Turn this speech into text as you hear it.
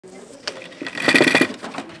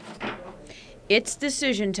It's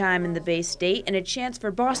decision time in the Bay State and a chance for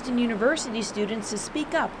Boston University students to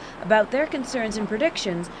speak up about their concerns and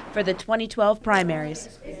predictions for the 2012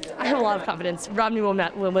 primaries. I have a lot of confidence. Romney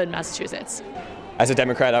will win Massachusetts. As a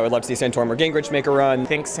Democrat, I would love to see Santorum or Gingrich make a run. I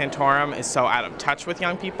think Santorum is so out of touch with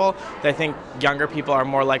young people that I think younger people are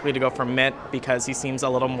more likely to go for Mitt because he seems a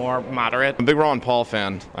little more moderate. I'm a big Ron Paul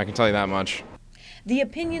fan, I can tell you that much. The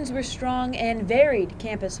opinions were strong and varied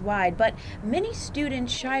campus-wide, but many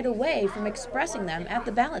students shied away from expressing them at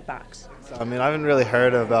the ballot box. I mean, I haven't really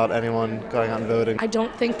heard about anyone going out and voting. I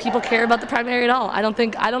don't think people care about the primary at all. I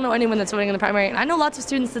don't know anyone that's voting in the primary. And I know lots of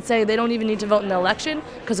students that say they don't even need to vote in the election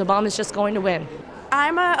because Obama's just going to win.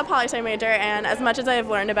 I'm a poli-sci major, and as much as I've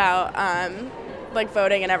learned about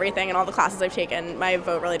voting and everything and all the classes I've taken, my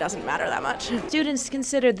vote really doesn't matter that much. Students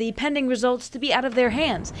considered the pending results to be out of their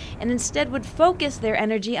hands and instead would focus their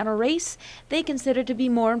energy on a race they consider to be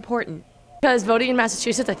more important. Because voting in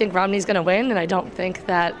Massachusetts, I think Romney's going to win, and I don't think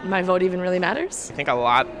that my vote even really matters. I think a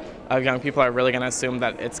lot of young people are really going to assume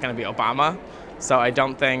that it's going to be Obama, so I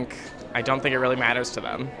don't think it really matters to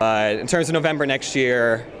them. In terms of November next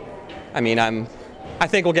year, I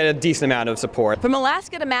think we'll get a decent amount of support. From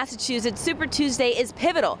Alaska to Massachusetts, Super Tuesday is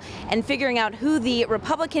pivotal in figuring out who the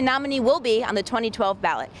Republican nominee will be on the 2012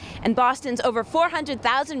 ballot. And Boston's over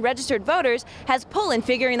 400,000 registered voters has pull in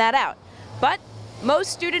figuring that out. But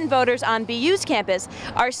most student voters on BU's campus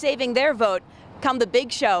are saving their vote come the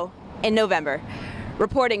big show in November.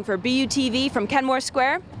 Reporting for BU TV from Kenmore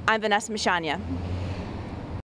Square, I'm Vanessa Misciagna.